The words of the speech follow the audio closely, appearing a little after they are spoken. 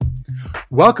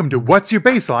Welcome to What's Your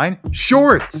Baseline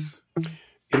Shorts.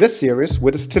 In this series,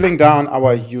 we're distilling down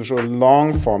our usual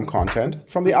long-form content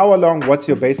from the hour-long What's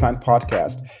Your Baseline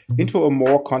podcast into a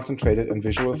more concentrated and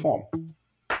visual form.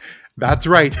 That's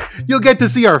right, you'll get to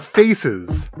see our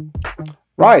faces.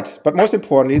 Right, but most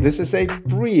importantly, this is a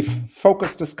brief,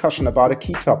 focused discussion about a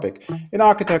key topic in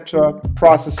architecture,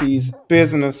 processes,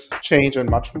 business, change, and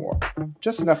much more.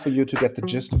 Just enough for you to get the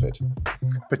gist of it.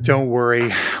 But don't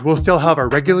worry, we'll still have our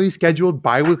regularly scheduled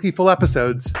bi-weekly full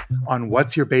episodes on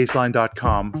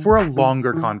whatsyourbaseline.com for a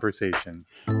longer conversation.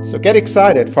 So get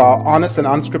excited for our honest and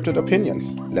unscripted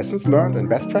opinions, lessons learned, and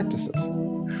best practices.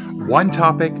 One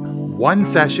topic, one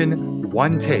session,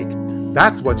 one take.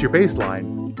 That's What's Your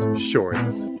Baseline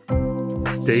Shorts.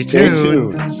 Stay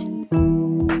tuned.